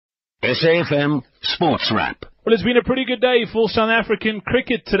SAFM Sports Wrap. Well, it's been a pretty good day for South African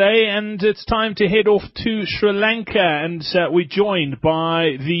cricket today, and it's time to head off to Sri Lanka, and we're joined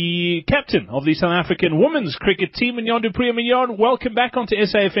by the captain of the South African women's cricket team, Mignon du Preez. Mignon, welcome back onto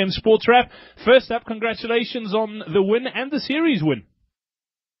SAFM Sports Wrap. First up, congratulations on the win and the series win.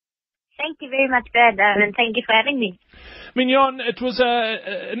 Thank you very much, Brad, and thank you for having me. Mignon, it was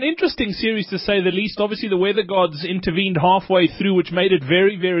an interesting series to say the least. Obviously, the weather gods intervened halfway through, which made it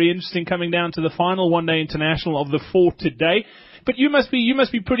very, very interesting coming down to the final one-day international of the 4 today. But you must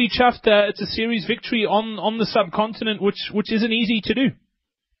be pretty chuffed. It's a series victory on the subcontinent, which isn't easy to do.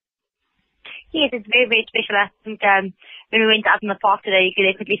 Yes, it's very, very special. I think when we went out in the park today, you could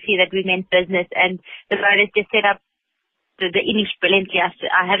definitely see that we meant business, and the bowlers just set up the innings brilliantly.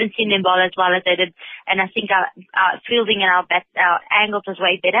 I haven't seen them bowl as well as they did, and I think our fielding and our angles was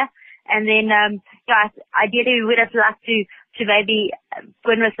way better. And then, ideally we would have liked to maybe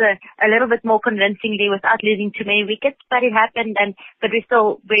win with a little bit more convincingly without losing too many wickets, but it happened, but we're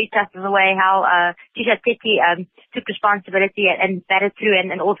still very tough in the way how Tisha Teti took responsibility and batted through and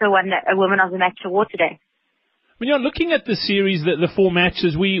also won a Women of the Match award today. When you're looking at the series, the 4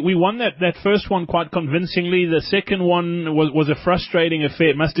 matches, we won that first one quite convincingly. The second one was a frustrating affair.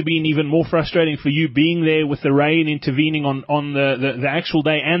 It must have been even more frustrating for you being there with the rain intervening on the actual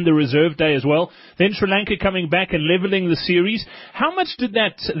day and the reserve day as well. Then Sri Lanka coming back and levelling the series. How much did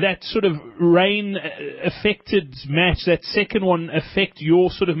that sort of rain affected match, that second one, affect your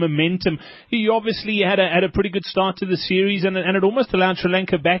sort of momentum? You obviously had a pretty good start to the series, and it almost allowed Sri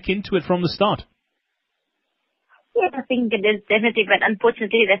Lanka back into it from the start. Yes, I think it is definitely, but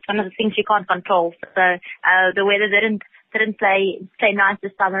unfortunately that's one of the things you can't control. So the weather didn't play nice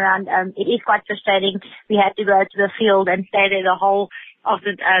this time around. It is quite frustrating. We had to go to the field and stay there the whole of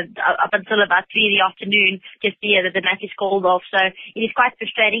the up until about 3 in the afternoon just to hear that the match is called off. So it is quite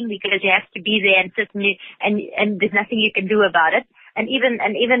frustrating because you have to be there and sit and there's nothing you can do about it. And even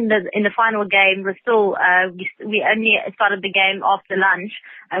in the final game, we only started the game after lunch,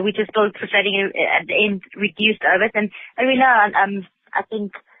 which is still frustrating at the end, reduced overs. And we know, I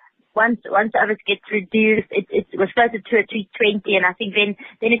think once overs gets reduced, it was closer to a 220, and I think then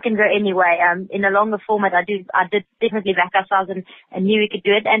it can go anyway. In a longer format, I did definitely back ourselves and knew we could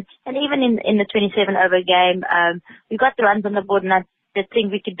do it. And even in the 27 over game, we got the runs on the board, and I did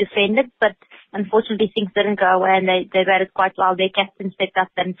think we could defend it, but unfortunately things didn't go away, and they batted quite well. Their captain stepped up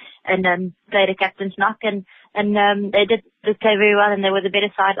and played a captain's knock, and they did play very well, and they were the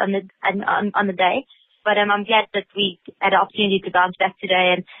better side on the day. But I'm glad that we had an opportunity to bounce back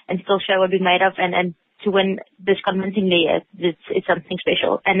today and still show what we're made of, and to win this convincingly. It's something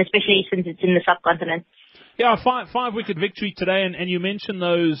special, and especially since it's in the subcontinent. Yeah, 5-wicket victory today, and you mentioned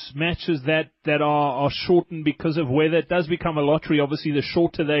those matches that are shortened because of weather. It does become a lottery, obviously, the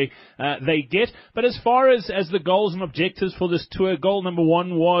shorter they get. But as far as the goals and objectives for this tour, goal number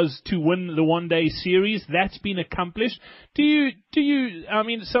 1 was to win the one-day series. That's been accomplished. Do you? I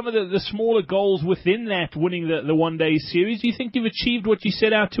mean, some of the smaller goals within that, winning the one-day series, do you think you've achieved what you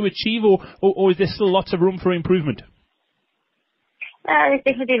set out to achieve, or is there still lots of room for improvement? There's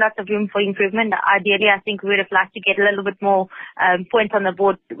definitely lots of room for improvement. Ideally, I think we would have liked to get a little bit more points on the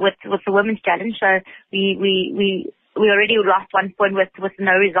board with the women's challenge. So we already lost 1 point with the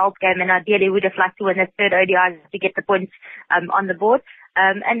no result game, and ideally we would have liked to win the third ODI to get the points on the board.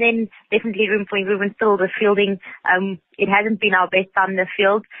 And then definitely room for improvement still. The fielding, it hasn't been our best on the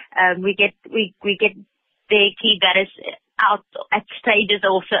field. We get their key batters out at stages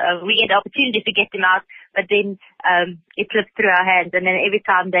also. We get the opportunity to get them out, but then it slips through our hands, and then every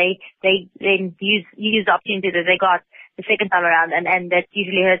time they then use the opportunity that they got the second time around, and that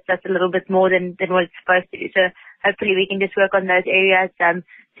usually hurts us a little bit more than what it's supposed to do. So hopefully we can just work on those areas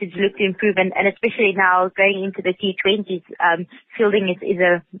to look to improve, and especially now going into the T20s, fielding is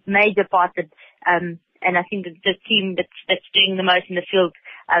a major part that and I think the team that's doing the most in the field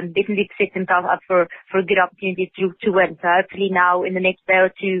definitely sets themselves up for a good opportunity to win. So hopefully now in the next day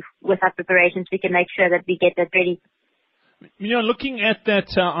or two with our preparations, we can make sure that we get that ready. You know, looking at that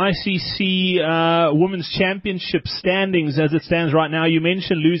ICC Women's Championship standings as it stands right now, you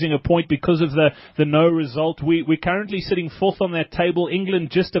mentioned losing a point because of the no result. We're currently sitting 4th on that table. England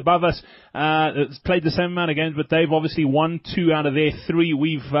just above us, played the same amount of games, but they've obviously won 2 out of their 3.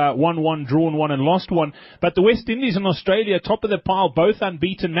 We've won 1, drawn 1, and lost 1. But the West Indies and Australia, top of the pile, both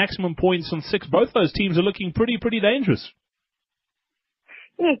unbeaten, maximum points on 6. Both those teams are looking pretty dangerous.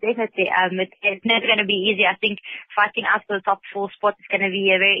 Yes, definitely. It's never going to be easy. I think fighting out for the top 4 spots is going to be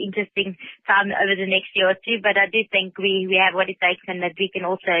a very interesting time over the next year or 2. But I do think we have what it takes, and that we can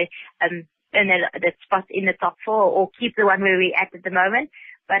also earn that spot in the top 4 or keep the one where we're at the moment.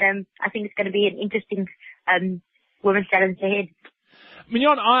 But I think it's going to be an interesting Women's Challenge ahead.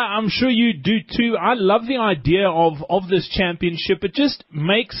 Mignon, I'm sure you do too. I love the idea of this championship. It just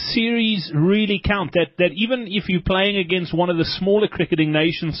makes series really count. That even if you're playing against one of the smaller cricketing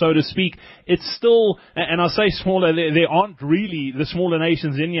nations, so to speak, it's still, and I say smaller, there aren't really the smaller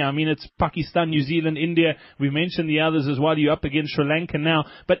nations in here. I mean, it's Pakistan, New Zealand, India. We mentioned the others as well. You're up against Sri Lanka now.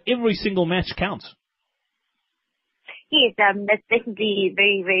 But every single match counts. Yes, that's definitely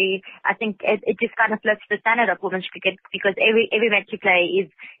very, very, I think it just kind of flips the standard of women's cricket, because every match you play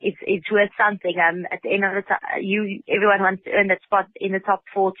is worth something. At the end of the time, everyone wants to earn that spot in the top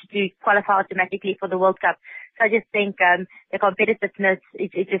 4 to qualify automatically for the World Cup. So I just think, the competitiveness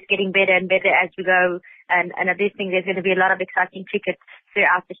is just getting better and better as we go. And I do think there's going to be a lot of exciting cricket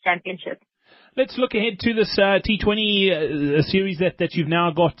throughout this championship. Let's look ahead to this T20 series that you've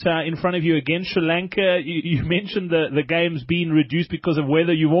now got in front of you against Sri Lanka. You mentioned the games being reduced because of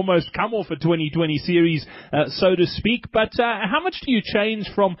weather. You've almost come off a 2020 series, so to speak. But how much do you change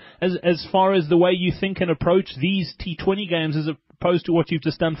from as far as the way you think and approach these T20 games as opposed to what you've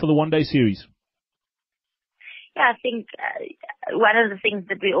just done for the one-day series? Yeah, I think one of the things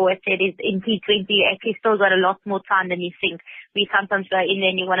that we always said is in T20, you actually still got a lot more time than you think. We sometimes go in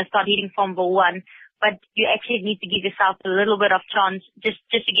there and you want to start hitting from ball 1, but you actually need to give yourself a little bit of chance just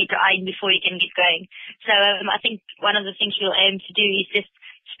to get your eye in before you can get going. So I think one of the things we'll aim to do is just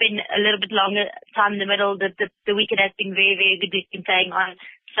spend a little bit longer time in the middle. The wicket has been very, very good. We've been playing on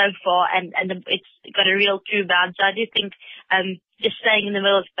so far, and it's got a real true bounce. So I do think just staying in the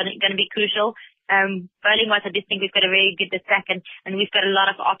middle is going to be crucial. Bowling wise, I just think we've got a very good attack, and we've got a lot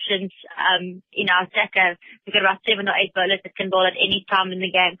of options in our attack. We've got about 7 or 8 bowlers that can bowl at any time in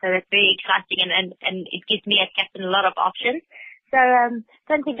the game, so that's very exciting, and it gives me as captain a lot of options. So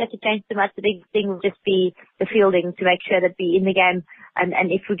don't think that should change too much. The big thing will just be the fielding to make sure that we're in the game,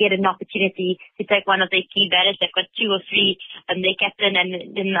 and if we get an opportunity to take one of their key batters, they've got 2 or 3, their captain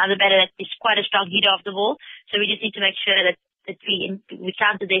and then another batter that is quite a strong hitter of the ball. So we just need to make sure that we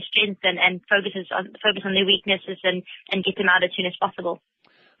counter their strengths and focus on their weaknesses and get them out as soon as possible.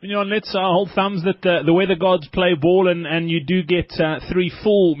 Mignon, let's hold thumbs that the weather gods play ball and you do get 3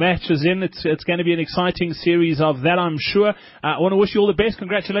 full matches in. It's going to be an exciting series of that, I'm sure. I want to wish you all the best.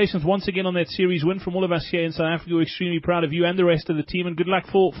 Congratulations once again on that series win from all of us here in South Africa. We're extremely proud of you and the rest of the team, and good luck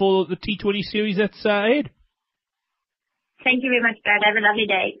for the T20 series that's ahead. Thank you very much, Brad. Have a lovely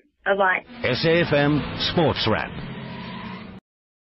day. Bye-bye. SAFM Sports Wrap.